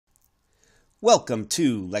Welcome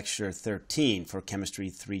to Lecture 13 for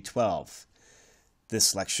Chemistry 312.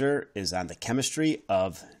 This lecture is on the chemistry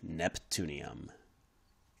of Neptunium.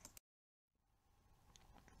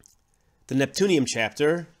 The Neptunium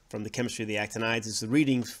chapter from the Chemistry of the Actinides is the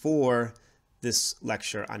reading for this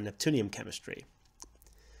lecture on Neptunium chemistry.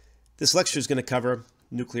 This lecture is going to cover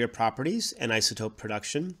nuclear properties and isotope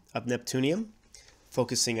production of Neptunium,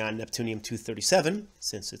 focusing on Neptunium-237,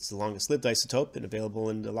 since it's the longest-lived isotope and available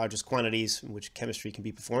in the largest quantities in which chemistry can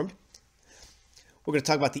be performed. We're going to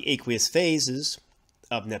talk about the aqueous phases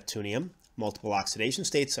of Neptunium. Multiple oxidation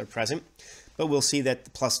states are present, but we'll see that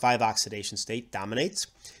the +5 oxidation state dominates.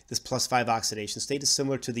 This +5 oxidation state is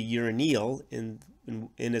similar to the uranyl in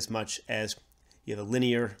as much as you have a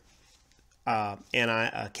linear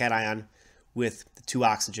cation with the two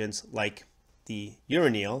oxygens like the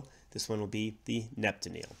uranyl. This one will be the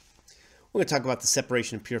neptunium. We're going to talk about the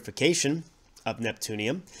separation and purification of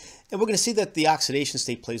Neptunium. And we're going to see that the oxidation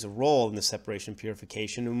state plays a role in the separation and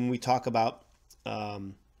purification. And when we talk about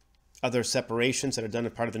other separations that are done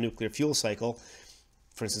as part of the nuclear fuel cycle,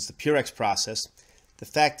 for instance, the Purex process, the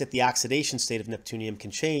fact that the oxidation state of Neptunium can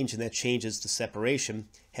change and that changes the separation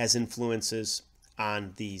has influences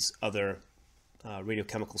on these other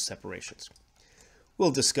radiochemical separations.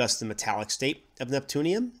 We'll discuss the metallic state of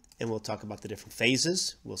Neptunium, and we'll talk about the different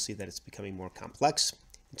phases. We'll see that it's becoming more complex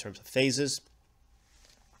in terms of phases.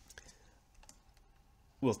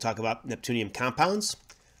 We'll talk about Neptunium compounds,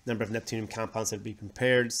 number of Neptunium compounds that have been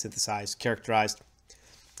prepared, synthesized, characterized.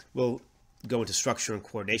 We'll go into structure and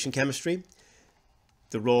coordination chemistry,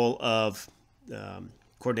 the role of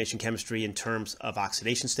coordination chemistry in terms of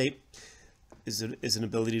oxidation state is an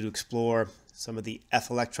ability to explore some of the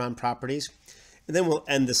F electron properties. And then we'll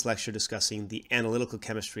end this lecture discussing the analytical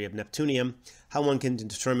chemistry of Neptunium, how one can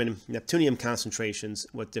determine Neptunium concentrations,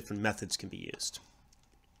 what different methods can be used.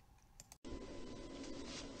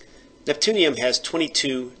 Neptunium has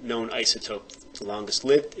 22 known isotopes. The longest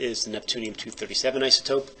lived is the Neptunium-237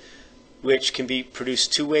 isotope, which can be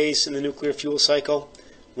produced two ways in the nuclear fuel cycle.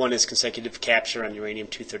 One is consecutive capture on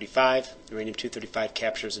uranium-235. Uranium-235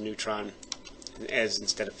 captures a neutron as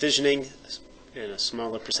instead of fissioning, in a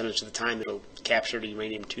smaller percentage of the time, it'll capture the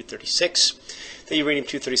uranium-236. The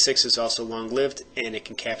uranium-236 is also long-lived, and it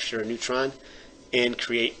can capture a neutron and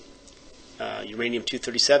create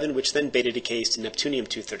uranium-237, which then beta decays to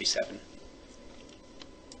Neptunium-237.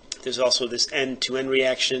 There's also this N-to-N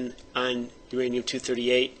reaction on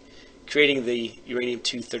uranium-238, creating the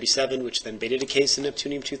uranium-237, which then beta decays to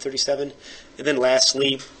Neptunium-237. And then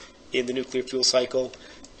lastly, in the nuclear fuel cycle,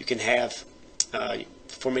 you can have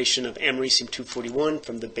formation of americium-241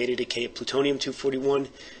 from the beta decay of plutonium-241.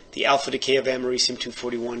 The alpha decay of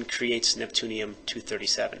americium-241 creates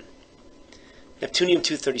Neptunium-237.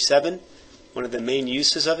 Neptunium-237, one of the main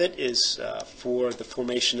uses of it is for the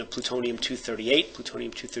formation of plutonium-238.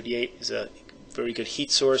 Plutonium-238 is a very good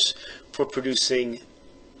heat source for producing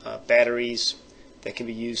batteries that can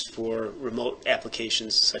be used for remote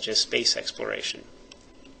applications such as space exploration.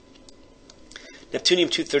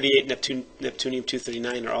 Neptunium-238 and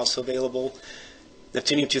Neptunium-239 are also available.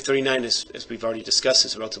 Neptunium-239, as we've already discussed,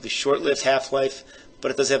 is a relatively short-lived half-life,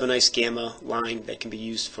 but it does have a nice gamma line that can be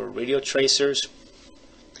used for radio tracers.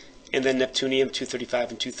 And then Neptunium-235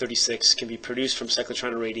 and 236 can be produced from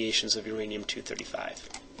cyclotron irradiations of uranium-235.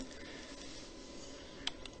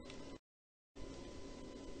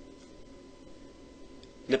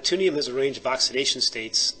 Neptunium has a range of oxidation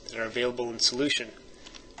states that are available in solution,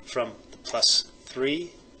 from the +3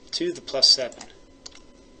 to the +7.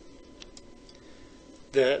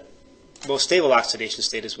 The most stable oxidation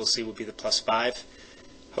state, as we'll see, will be the +5.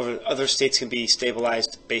 However, other states can be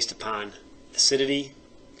stabilized based upon acidity,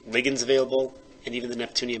 ligands available, and even the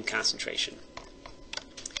Neptunium concentration.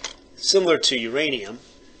 Similar to uranium,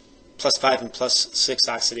 +5 and +6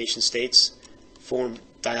 oxidation states form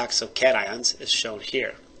dioxyl cations, as shown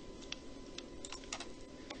here.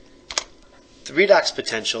 The redox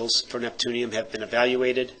potentials for Neptunium have been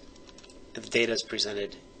evaluated, and the data is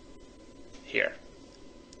presented here.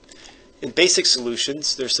 In basic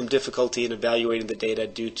solutions, there's some difficulty in evaluating the data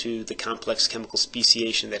due to the complex chemical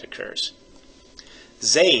speciation that occurs.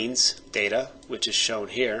 Zane's data, which is shown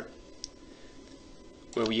here,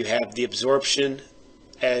 where you have the absorption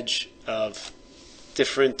edge of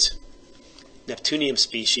different Neptunium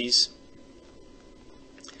species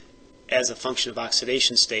as a function of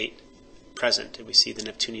oxidation state present. And we see the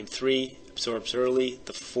Neptunium-3 absorbs early,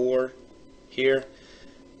 the 4 here,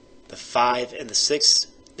 the 5 and the 6,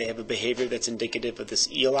 they have a behavior that's indicative of this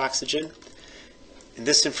eel oxygen. And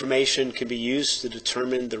this information can be used to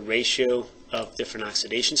determine the ratio of different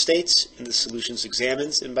oxidation states, and the solutions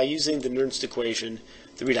examined, and by using the Nernst equation,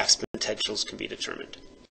 the redox potentials can be determined.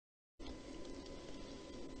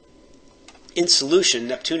 In solution,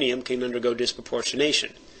 neptunium can undergo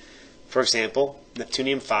disproportionation. For example,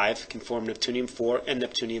 neptunium-5 can form neptunium-4 and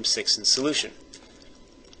neptunium-6 in solution.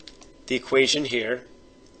 The equation here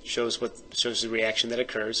shows the reaction that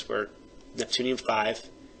occurs where neptunium-5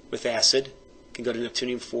 with acid can go to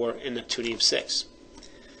neptunium-4 and neptunium-6.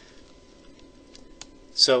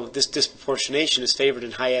 So this disproportionation is favored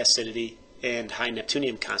in high acidity and high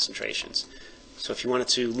neptunium concentrations. So if you wanted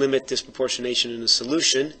to limit disproportionation in a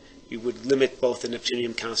solution, you would limit both the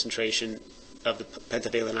neptunium concentration of the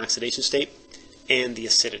pentavalent oxidation state and the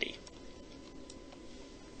acidity.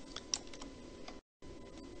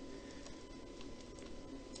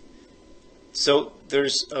 So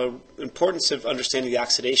there's an importance of understanding the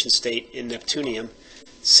oxidation state in neptunium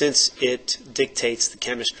since it dictates the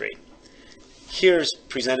chemistry. Here's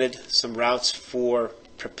presented some routes for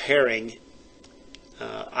preparing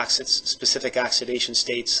specific oxidation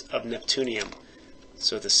states of neptunium.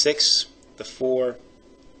 So the 6, the 4,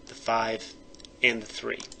 the 5, and the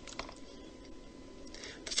 3.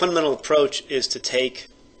 The fundamental approach is to take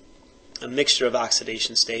a mixture of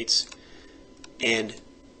oxidation states and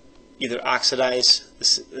either oxidize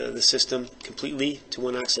the system completely to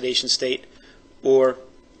one oxidation state or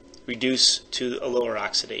reduce to a lower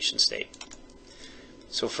oxidation state.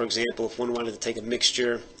 So for example, if one wanted to take a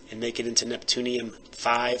mixture and make it into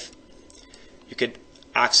neptunium-5, you could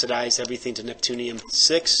oxidize everything to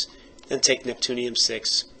neptunium-6, then take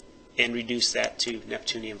neptunium-6 and reduce that to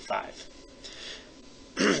neptunium-5.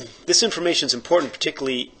 This information is important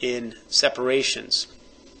particularly in separations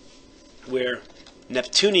where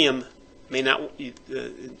neptunium may not,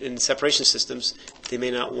 in separation systems, they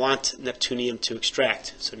may not want neptunium to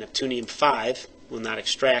extract. So neptunium-5 will not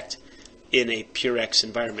extract in a pure X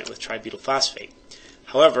environment with tributyl phosphate.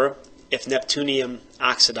 However, if neptunium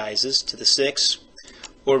oxidizes to the 6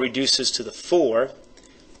 or reduces to the 4,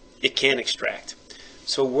 it can extract.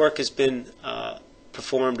 So work has been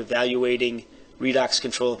performed evaluating redox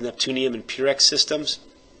control of neptunium in pure X systems.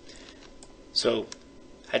 So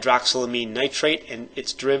hydroxylamine nitrate and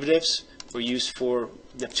its derivatives were used for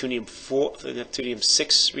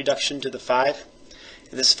neptunium-6 reduction to the 5.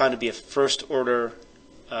 And this is found to be a first order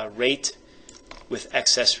rate with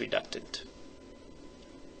excess reductant.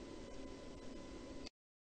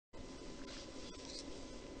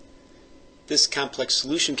 This complex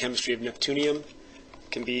solution chemistry of neptunium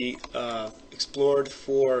can be explored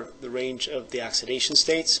for the range of the oxidation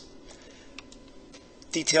states.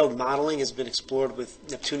 Detailed modeling has been explored with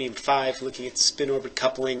neptunium-5, looking at the spin-orbit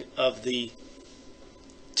coupling of the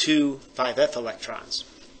two 5f electrons.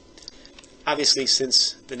 Obviously,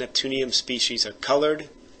 since the neptunium species are colored,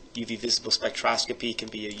 UV visible spectroscopy can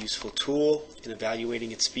be a useful tool in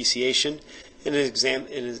evaluating its speciation. And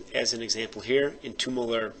as an example here, in 2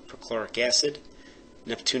 molar perchloric acid,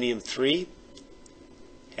 neptunium-3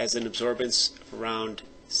 has an absorbance of around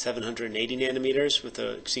 780 nanometers with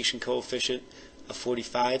an extinction coefficient of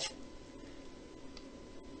 45.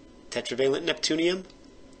 Tetravalent neptunium,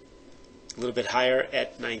 a little bit higher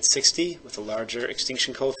at 960 with a larger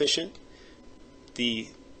extinction coefficient. The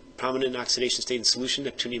prominent oxidation state in solution,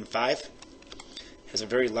 neptunium-5, has a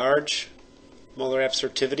very large molar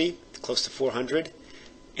absorptivity, close to 400,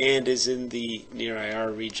 and is in the near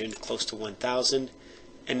IR region, close to 1000.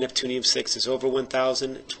 And neptunium-6 is over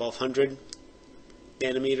 1000, 1200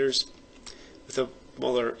 nanometers, with a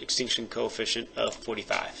molar extinction coefficient of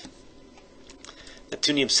 45.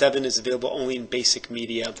 Neptunium-7 is available only in basic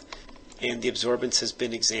media, and the absorbance has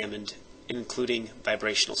been examined, including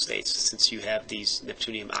vibrational states, since you have these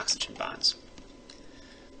neptunium-oxygen bonds.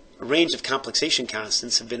 A range of complexation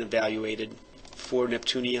constants have been evaluated for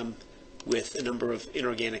neptunium with a number of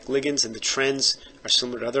inorganic ligands, and the trends are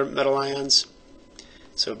similar to other metal ions.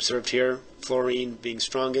 So observed here, fluorine being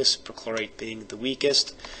strongest, perchlorate being the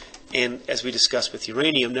weakest. And as we discussed with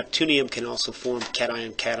uranium, neptunium can also form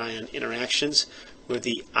cation-cation interactions where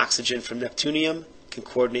the oxygen from neptunium can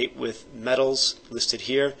coordinate with metals listed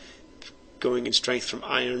here, going in strength from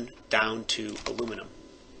iron down to aluminum.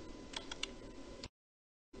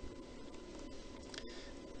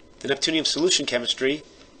 The neptunium solution chemistry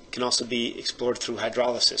can also be explored through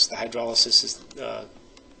hydrolysis. The hydrolysis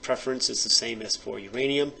preference is the same as for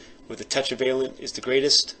uranium, where the tetravalent is the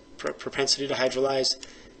greatest propensity to hydrolyze,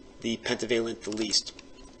 the pentavalent the least.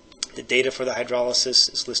 The data for the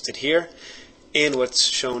hydrolysis is listed here, and what's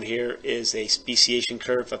shown here is a speciation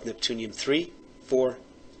curve of neptunium-3, 4,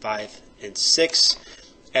 5, and 6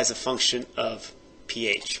 as a function of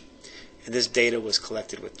pH. And this data was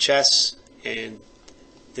collected with chess and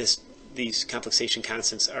these complexation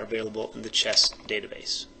constants are available in the CHES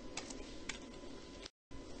database.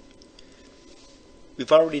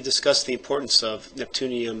 We've already discussed the importance of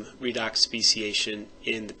neptunium redox speciation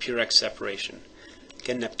in the pure X separation.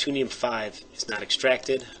 Again, neptunium-5 is not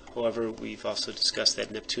extracted. However, we've also discussed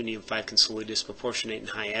that neptunium-5 can slowly disproportionate in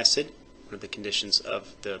high acid, one of the conditions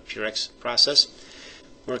of the pure X process,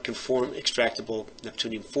 where it can form extractable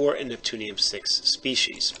neptunium-4 and neptunium-6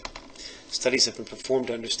 species. Studies have been performed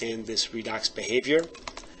to understand this redox behavior,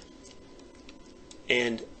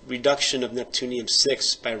 and reduction of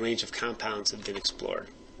neptunium-6 by a range of compounds have been explored.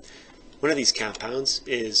 One of these compounds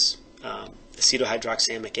is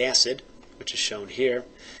acetohydroxamic acid, which is shown here.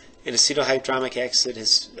 And acetohydroxamic acid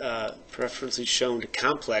has preferentially shown to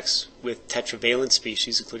complex with tetravalent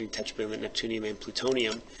species, including tetravalent neptunium and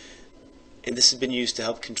plutonium. And this has been used to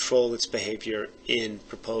help control its behavior in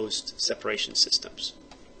proposed separation systems.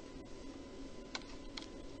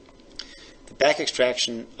 The back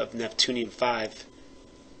extraction of neptunium-5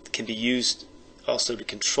 can be used also to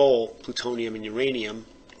control plutonium and uranium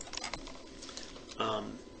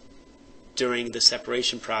during the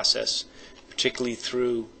separation process, particularly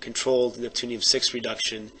through controlled neptunium-6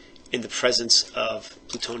 reduction in the presence of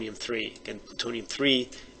plutonium-3. Again,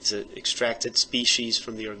 plutonium-3 is an extracted species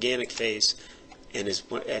from the organic phase and is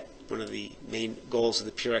one of the main goals of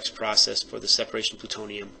the pure X process for the separation of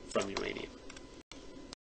plutonium from uranium.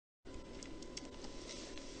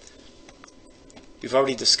 We've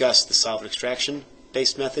already discussed the solvent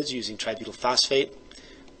extraction-based methods using tributyl phosphate,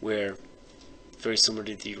 where, very similar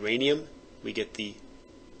to the uranium, we get the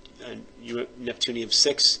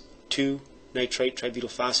neptunium-6, 2-nitrate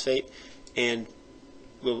tributyl phosphate, and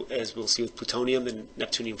as we'll see with plutonium, the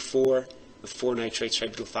neptunium-4 with 4-nitrate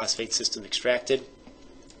tributyl phosphate system extracted.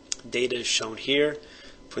 Data is shown here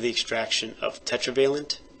for the extraction of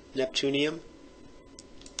tetravalent neptunium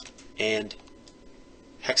and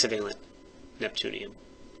hexavalent neptunium.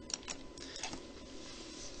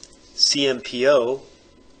 CMPO,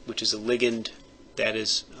 which is a ligand that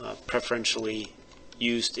is preferentially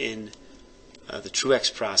used in the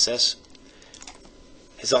TrueX process,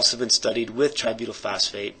 has also been studied with tributyl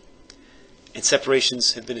phosphate, and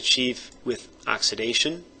separations have been achieved with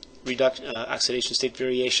oxidation state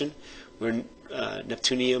variation, where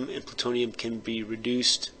neptunium and plutonium can be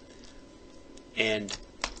reduced and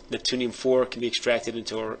neptunium-4 can be extracted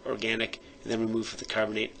into organic and then removed with the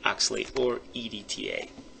carbonate oxalate, or EDTA.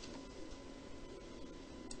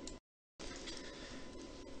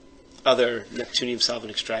 Other neptunium solvent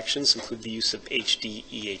extractions include the use of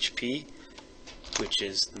HDEHP, which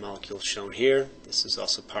is the molecule shown here. This is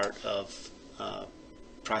also part of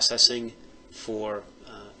processing for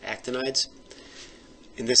actinides.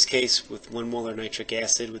 In this case, with 1 molar nitric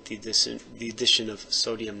acid with the addition of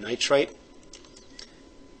sodium nitrite,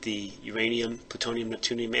 the uranium, plutonium,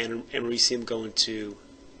 neptunium, and americium go into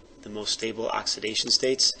the most stable oxidation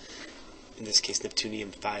states. In this case,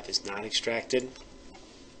 neptunium-5 is not extracted.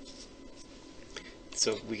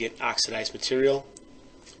 So we get oxidized material,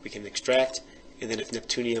 we can extract, and then if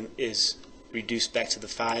neptunium is reduced back to the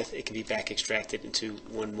 5, it can be back extracted into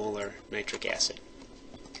 1 molar nitric acid.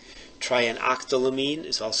 Trianoctylamine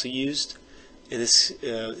is also used, and this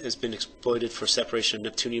has been exploited for separation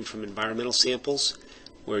of neptunium from environmental samples,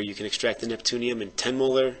 where you can extract the neptunium in 10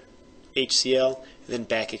 molar HCl, and then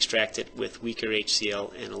back extract it with weaker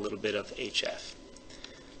HCl and a little bit of HF.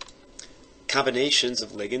 Combinations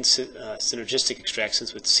of ligands, synergistic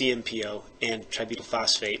extractions with CMPO and tributyl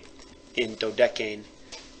phosphate in dodecane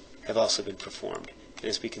have also been performed. And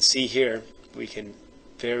as we can see here, we can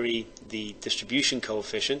vary the distribution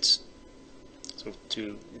coefficients, so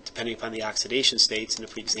depending upon the oxidation states. And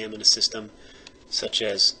if we examine a system such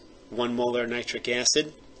as 1 molar nitric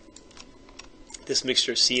acid, this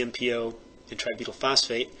mixture of CMPO and tributyl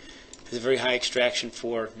phosphate has a very high extraction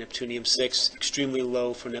for neptunium-6, extremely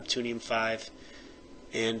low for neptunium-5,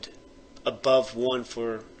 and above 1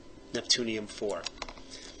 for neptunium-4.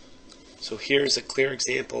 So here's a clear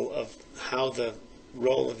example of how the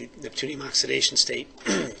role of the neptunium oxidation state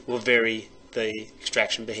will vary the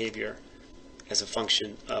extraction behavior as a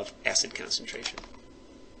function of acid concentration.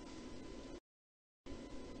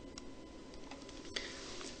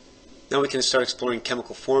 Now we can start exploring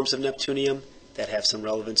chemical forms of neptunium that have some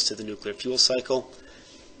relevance to the nuclear fuel cycle.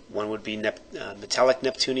 One would be metallic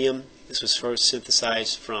neptunium. This was first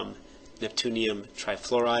synthesized from neptunium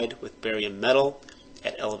trifluoride with barium metal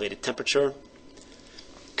at elevated temperature.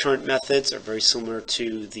 Current methods are very similar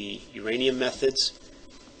to the uranium methods,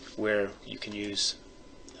 where you can use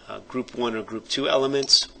group 1 or group 2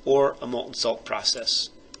 elements or a molten salt process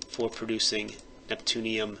for producing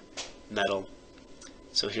neptunium metal.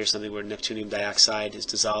 So here's something where neptunium dioxide is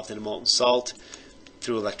dissolved in a molten salt.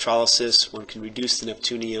 Through electrolysis, one can reduce the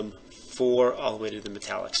neptunium-4 all the way to the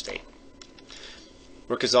metallic state.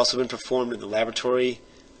 Work has also been performed in the laboratory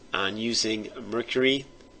on using mercury,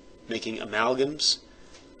 making amalgams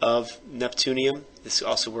of neptunium. This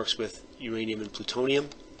also works with uranium and plutonium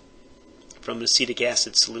from an acetic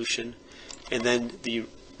acid solution, and then the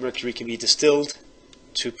mercury can be distilled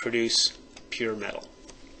to produce pure metal.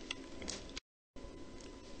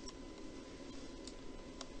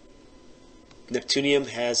 Neptunium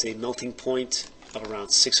has a melting point of around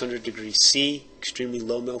 600 degrees C, extremely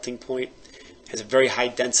low melting point, has a very high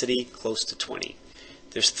density, close to 20.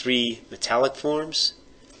 There's 3 metallic forms.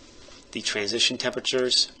 The transition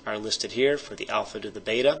temperatures are listed here for the alpha to the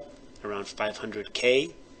beta, around 500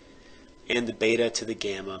 K, and the beta to the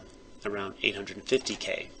gamma, around 850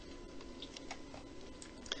 K.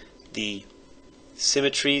 The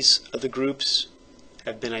symmetries of the groups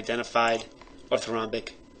have been identified: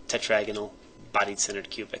 orthorhombic, tetragonal, bodied centered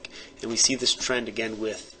cubic. And we see this trend again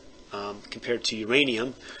with compared to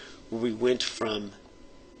uranium, where we went from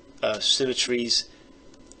symmetries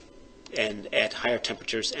and at higher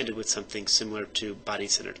temperatures ended with something similar to body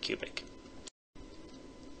centered cubic.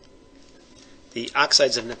 The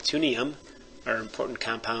oxides of neptunium are important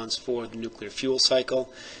compounds for the nuclear fuel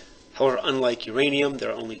cycle. However, unlike uranium, there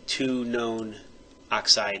are only 2 known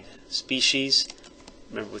oxide species.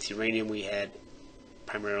 Remember, with uranium we had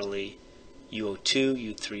primarily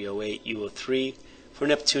UO2, U3O8, UO3. For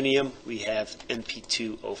neptunium, we have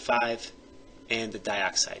NP2O5 and the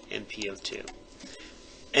dioxide, NPO2.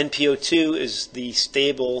 NPO2 is the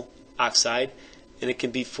stable oxide, and it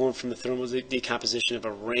can be formed from the thermal decomposition of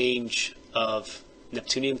a range of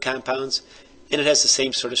neptunium compounds, and it has the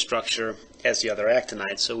same sort of structure as the other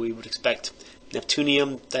actinides, so we would expect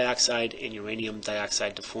neptunium dioxide and uranium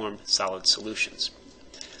dioxide to form solid solutions.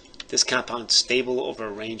 This compound is stable over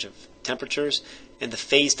a range of temperatures, and the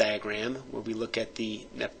phase diagram, where we look at the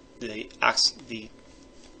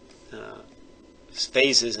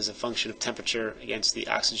phases as a function of temperature against the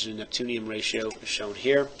oxygen to neptunium ratio, is shown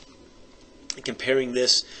here. And comparing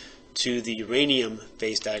this to the uranium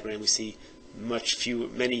phase diagram, we see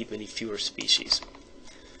many fewer species.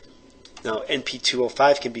 Now,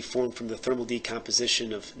 NP2O5 can be formed from the thermal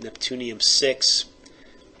decomposition of neptunium-6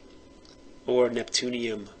 or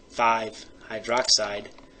neptunium-5 hydroxide.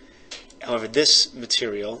 However, this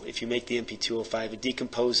material, if you make the NP2O5, it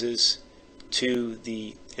decomposes to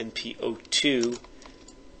the NPO2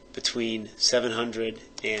 between 700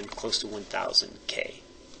 and close to 1000 K.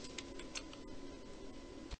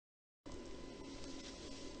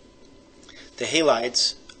 The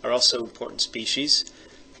halides are also important species.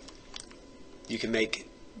 You can make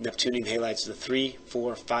neptunium halides to the 3,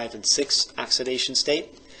 4, 5, and 6 oxidation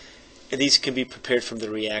state. And these can be prepared from the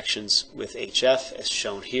reactions with HF, as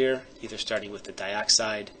shown here, either starting with the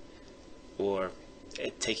dioxide or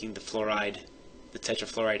taking the fluoride, the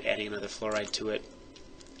tetrafluoride, adding another fluoride to it,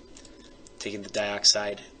 taking the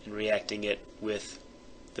dioxide and reacting it with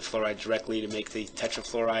the fluoride directly to make the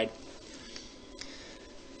tetrafluoride.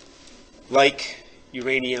 Like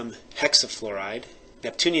uranium hexafluoride,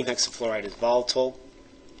 neptunium hexafluoride is volatile,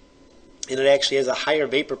 and it actually has a higher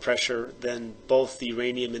vapor pressure than both the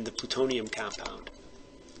uranium and the plutonium compound.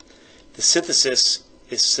 The synthesis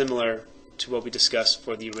is similar to what we discussed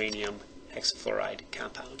for the uranium hexafluoride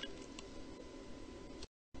compound.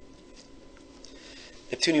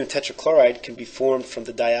 Neptunium tetrachloride can be formed from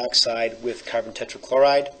the dioxide with carbon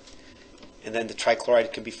tetrachloride, and then the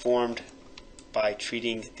trichloride can be formed by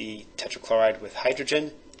treating the tetrachloride with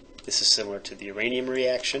hydrogen. This is similar to the uranium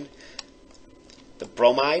reaction. The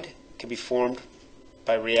bromide can be formed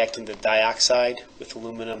by reacting the dioxide with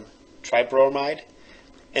aluminum tribromide.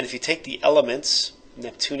 And if you take the elements,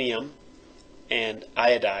 neptunium and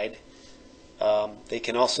iodide, they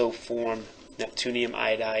can also form neptunium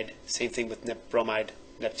iodide. Same thing with bromide,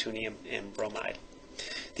 neptunium, and bromide.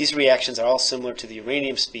 These reactions are all similar to the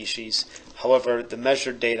uranium species. However, the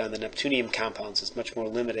measured data on the neptunium compounds is much more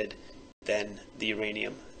limited than the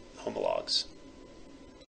uranium homologs.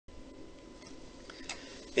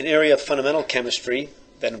 An area of fundamental chemistry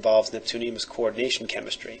that involves neptunium is coordination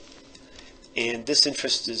chemistry. And this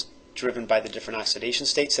interest is driven by the different oxidation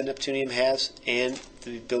states that neptunium has and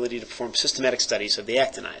the ability to perform systematic studies of the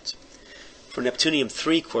actinides. For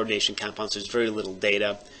neptunium-3 coordination compounds, there's very little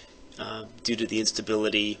data due to the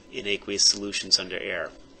instability in aqueous solutions under air.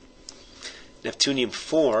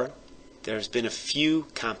 Neptunium-4, there's been a few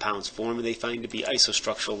compounds formed, and they find to be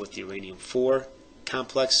isostructural with the uranium-4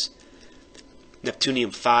 complex.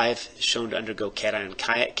 Neptunium-5 is shown to undergo cation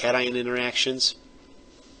interactions.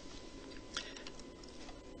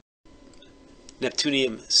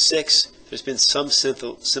 Neptunium-6, there's been some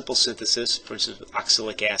simple synthesis, for instance with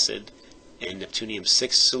oxalic acid and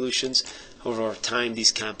Neptunium-6 solutions. However, over time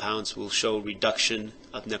these compounds will show reduction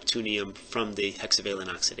of neptunium from the hexavalent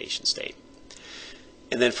oxidation state.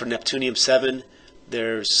 And then for Neptunium-7,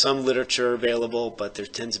 there's some literature available, but there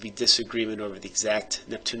tends to be disagreement over the exact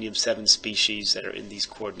Neptunium-7 species that are in these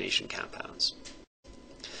coordination compounds.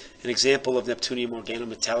 An example of Neptunium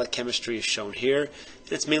organometallic chemistry is shown here.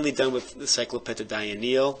 And it's mainly done with the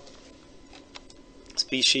cyclopentadienyl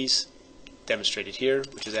species, demonstrated here,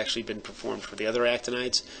 which has actually been performed for the other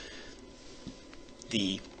actinides.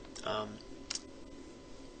 The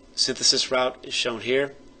synthesis route is shown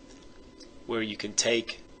here, where you can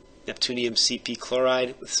take Neptunium CP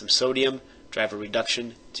chloride with some sodium, drive a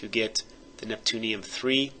reduction to get the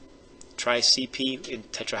Neptunium-3 tri-CP in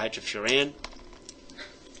tetrahydrofuran.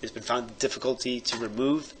 It has been found difficulty to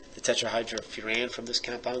remove the tetrahydrofuran from this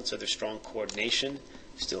compound, so there's strong coordination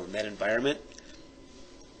still in that environment.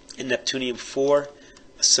 In Neptunium-4,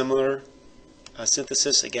 a similar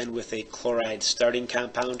synthesis, again with a chloride starting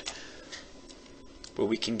compound, where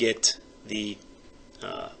we can get the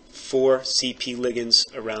 4 CP ligands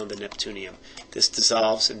around the neptunium. This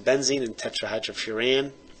dissolves in benzene and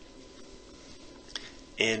tetrahydrofuran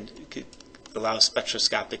and could allow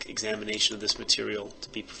spectroscopic examination of this material to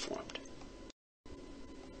be performed.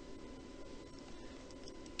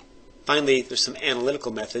 Finally, there's some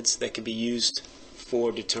analytical methods that can be used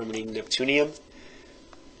for determining neptunium.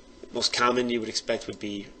 Most common you would expect would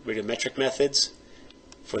be radiometric methods.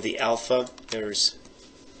 For the alpha, there's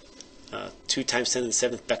 2 times 10 to the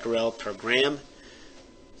 7th becquerel per gram.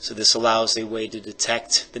 So this allows a way to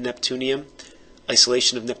detect the neptunium.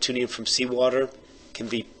 Isolation of neptunium from seawater can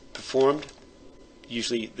be performed.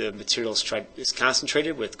 Usually the material is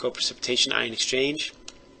concentrated with co-precipitation ion exchange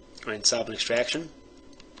or in solvent extraction.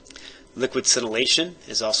 Liquid scintillation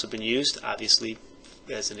has also been used, obviously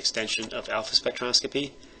as an extension of alpha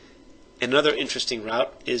spectroscopy. Another interesting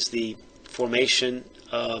route is the formation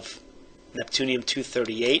of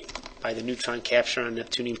Neptunium-238 by the neutron capture on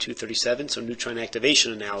Neptunium-237, so neutron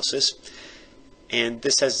activation analysis. And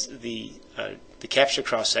this has the capture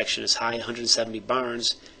cross-section is high, 170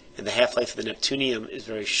 barns, and the half-life of the neptunium is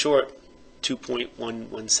very short,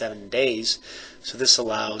 2.117 days. So this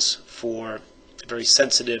allows for a very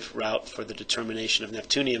sensitive route for the determination of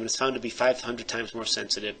neptunium, and it's found to be 500 times more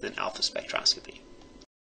sensitive than alpha spectroscopy.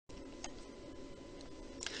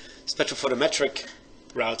 Spectrophotometric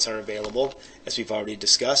routes are available, as we've already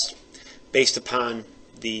discussed. Based upon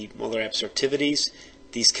the molar absorptivities,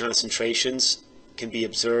 these concentrations can be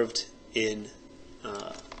observed in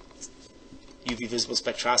UV visible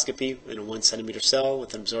spectroscopy in a 1 centimeter cell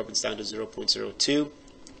with an absorbance down to 0.02.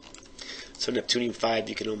 So Neptunium-5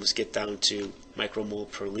 you can almost get down to micromole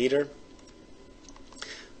per liter.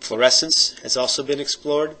 Fluorescence has also been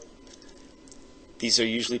explored. These are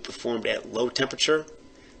usually performed at low temperature.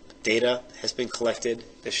 Data has been collected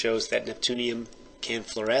that shows that neptunium can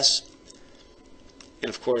fluoresce. And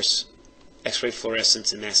of course, X-ray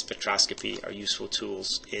fluorescence and mass spectroscopy are useful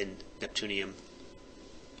tools in neptunium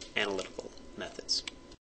analytical methods.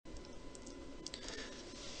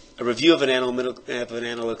 A review of an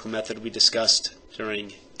analytical method we discussed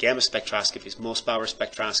during gamma spectroscopy is Mössbauer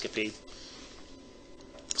spectroscopy.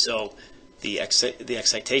 So the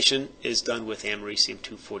excitation is done with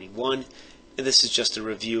americium-241, and this is just a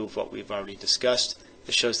review of what we've already discussed.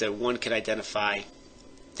 It shows that one can identify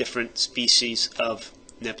different species of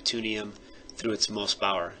neptunium through its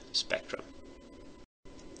Mössbauer spectrum.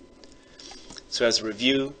 So as a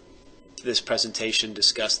review, this presentation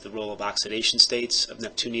discussed the role of oxidation states of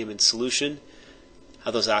neptunium in solution,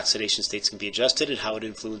 how those oxidation states can be adjusted, and how it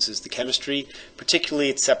influences the chemistry, particularly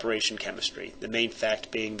its separation chemistry. The main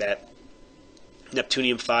fact being that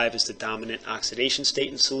Neptunium-5 is the dominant oxidation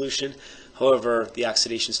state in solution. However, the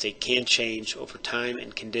oxidation state can change over time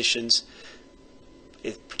and conditions,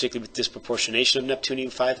 particularly with disproportionation of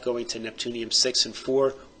Neptunium-5 going to Neptunium-6 and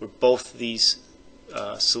 4, where both these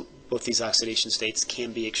oxidation states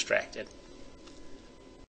can be extracted.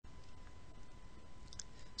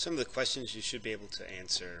 Some of the questions you should be able to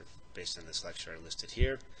answer based on this lecture are listed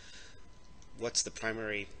here. What's the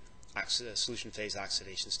primary solution phase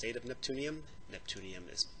oxidation state of neptunium?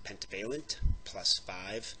 Neptunium is pentavalent,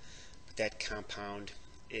 +5. But that compound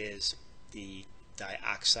is the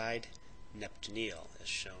dioxide neptunyl, as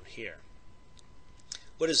shown here.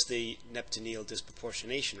 What is the neptunyl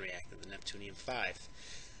disproportionation reactant, the Neptunium-5?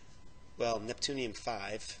 Well,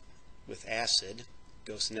 Neptunium-5 with acid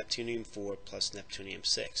goes to Neptunium-4 plus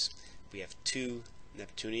Neptunium-6. We have 2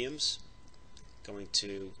 neptuniums going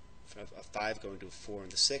to a 5 going to a 4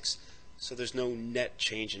 and the 6. so there's no net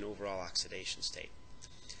change in overall oxidation state.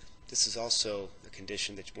 This is also a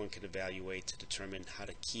condition that one can evaluate to determine how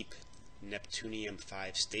to keep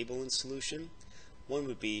Neptunium-5 stable in solution. One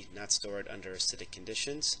would be not store it under acidic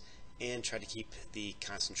conditions and try to keep the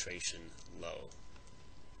concentration low.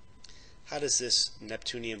 How does this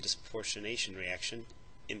Neptunium disproportionation reaction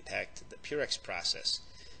impact the Purex process?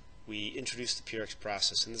 We introduced the Purex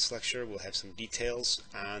process in this lecture. We'll have some details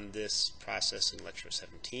on this process in lecture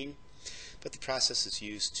 17. But the process is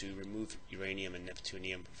used to remove uranium and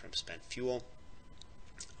Neptunium from spent fuel.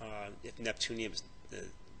 If Neptunium is,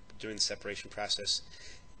 during the separation process,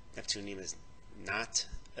 Neptunium is not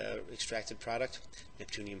extracted product,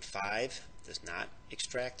 Neptunium-5 does not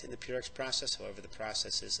extract in the Purex process. However, the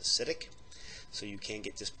process is acidic, so you can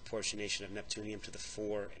get disproportionation of Neptunium to the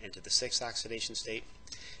 4 and to the 6 oxidation state,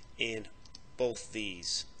 and both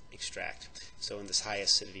these extract. So in this high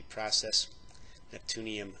acidity process,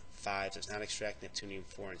 Neptunium-5 does not extract,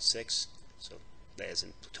 Neptunium-4 and 6, so that is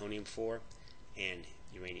in plutonium-4, and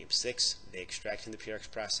uranium-6, they extract in the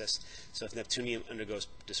Purex process. So if Neptunium undergoes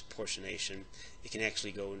disproportionation, it can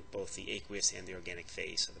actually go in both the aqueous and the organic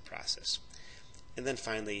phase of the process. And then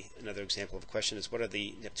finally, another example of a question is, what are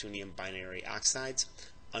the Neptunium binary oxides?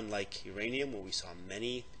 Unlike uranium, where we saw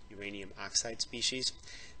many uranium oxide species,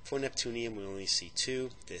 for Neptunium we only see 2,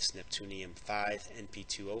 this Neptunium-5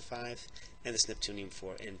 NP2O5 and this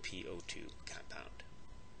Neptunium-4 NPO2 compound.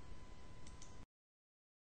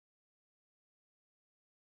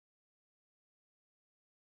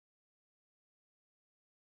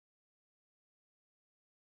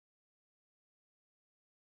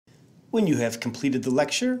 When you have completed the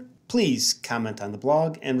lecture, please comment on the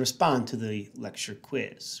blog and respond to the lecture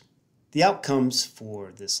quiz. The outcomes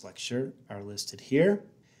for this lecture are listed here.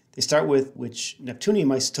 They start with which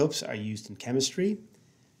Neptunium isotopes are used in chemistry.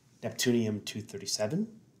 Neptunium-237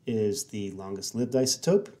 is the longest lived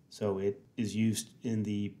isotope, so it is used in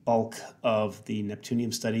the bulk of the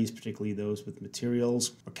Neptunium studies, particularly those with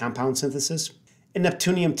materials or compound synthesis. And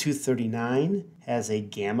Neptunium-239 has a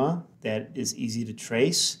gamma that is easy to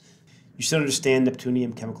trace. You should understand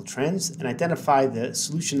Neptunium chemical trends and identify the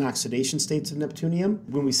solution oxidation states of Neptunium.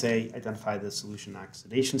 When we say identify the solution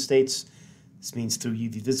oxidation states, this means through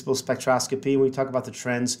UV visible spectroscopy. When we talk about the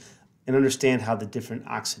trends, and understand how the different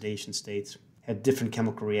oxidation states have different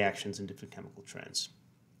chemical reactions and different chemical trends.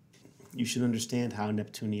 You should understand how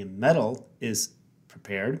Neptunium metal is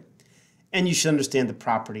prepared, and you should understand the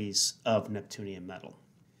properties of Neptunium metal.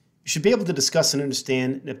 You should be able to discuss and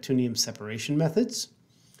understand Neptunium separation methods.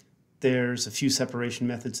 There's a few separation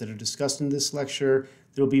methods that are discussed in this lecture.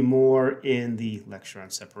 There will be more in the lecture on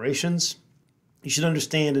separations. You should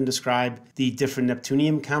understand and describe the different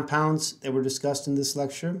Neptunium compounds that were discussed in this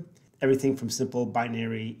lecture. Everything from simple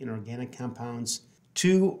binary inorganic compounds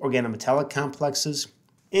to organometallic complexes.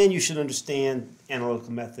 And you should understand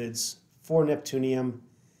analytical methods for Neptunium,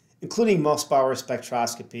 including Mössbauer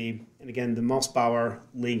spectroscopy. And again, the Mössbauer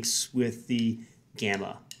links with the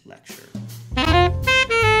gamma lecture.